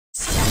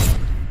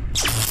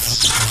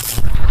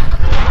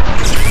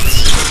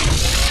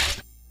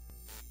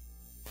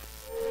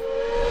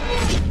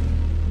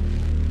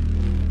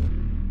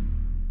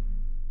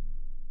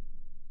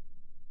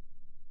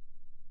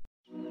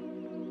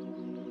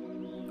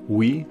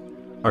We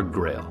are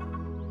Grayl.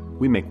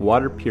 We make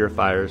water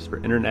purifiers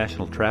for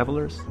international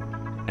travelers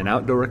and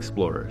outdoor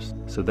explorers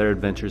so their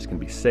adventures can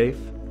be safe,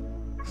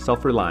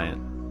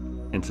 self-reliant,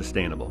 and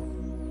sustainable.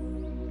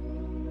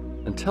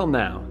 Until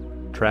now,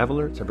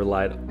 travelers have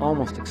relied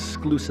almost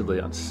exclusively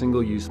on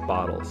single-use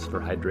bottles for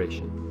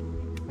hydration,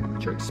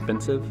 which are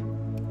expensive,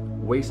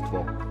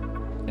 wasteful,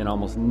 and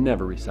almost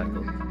never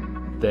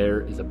recycled.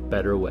 There is a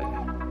better way.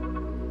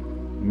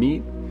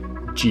 Meet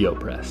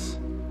Geopress,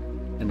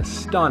 an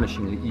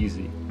astonishingly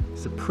easy,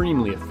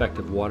 supremely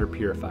effective water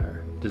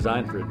purifier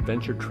designed for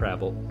adventure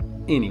travel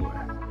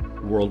anywhere,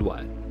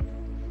 worldwide.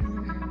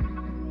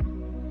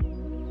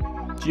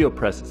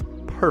 Geopress is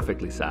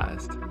perfectly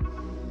sized,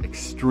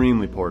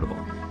 extremely portable,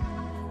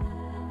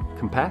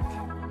 compact,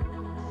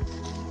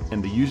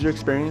 and the user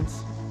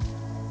experience,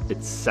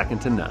 it's second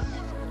to none.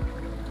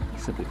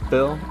 Simply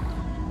fill,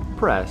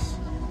 press,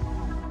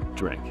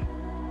 drink.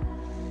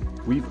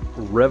 We've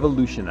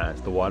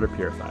revolutionized the water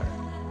purifier.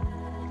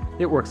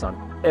 It works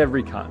on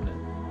every continent,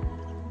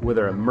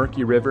 whether a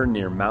murky river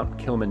near Mount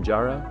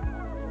Kilimanjaro,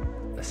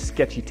 a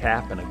sketchy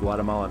tap in a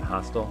Guatemalan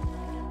hostel,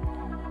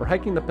 or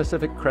hiking the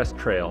Pacific Crest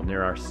Trail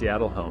near our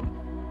Seattle home.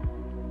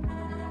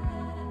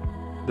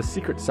 The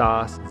secret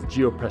sauce is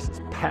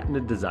Geopress's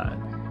patented design,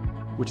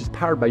 which is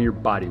powered by your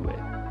body weight,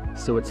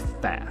 so it's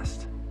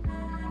fast,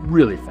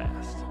 really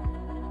fast.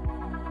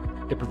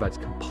 It provides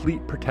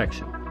complete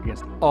protection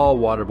against all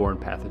waterborne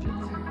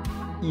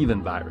pathogens,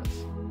 even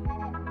virus.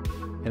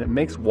 And it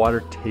makes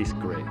water taste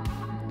great,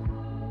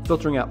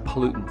 filtering out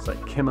pollutants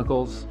like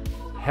chemicals,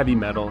 heavy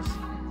metals,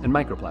 and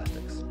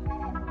microplastics.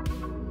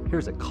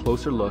 Here's a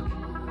closer look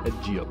at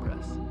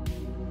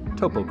Geopress.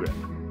 Topo Grip.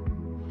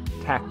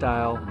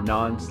 Tactile,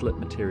 non-slip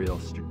material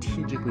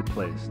strategically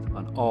placed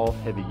on all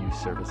heavy-use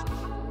surfaces.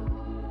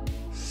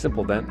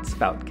 Simple vent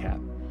spout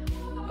cap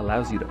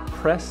allows you to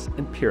press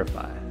and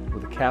purify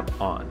with the cap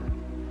on.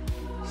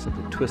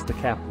 Simply twist the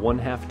cap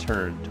 1/2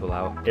 turn to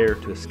allow air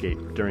to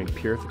escape during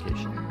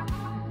purification.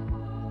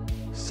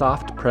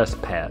 Soft press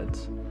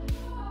pads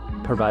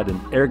provide an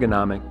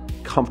ergonomic,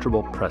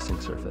 comfortable pressing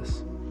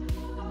surface.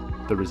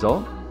 The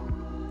result?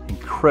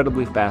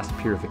 Incredibly fast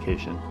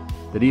purification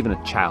that even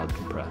a child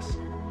can press.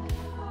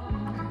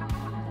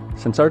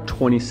 Since our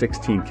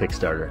 2016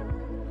 Kickstarter,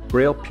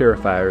 Grayl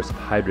purifiers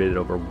have hydrated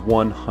over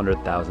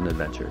 100,000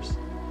 adventures,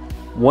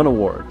 won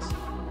awards,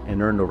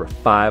 and earned over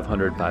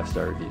 500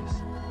 5-star reviews.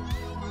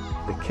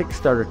 The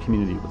Kickstarter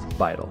community was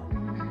vital,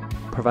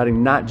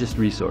 providing not just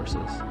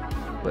resources,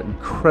 but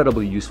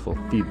incredibly useful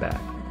feedback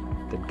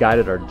that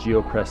guided our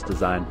Geopress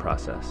design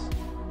process.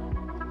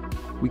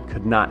 We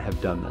could not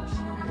have done this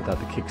without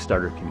the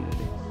Kickstarter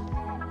community,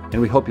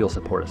 and we hope you'll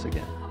support us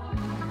again.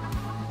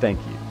 Thank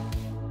you.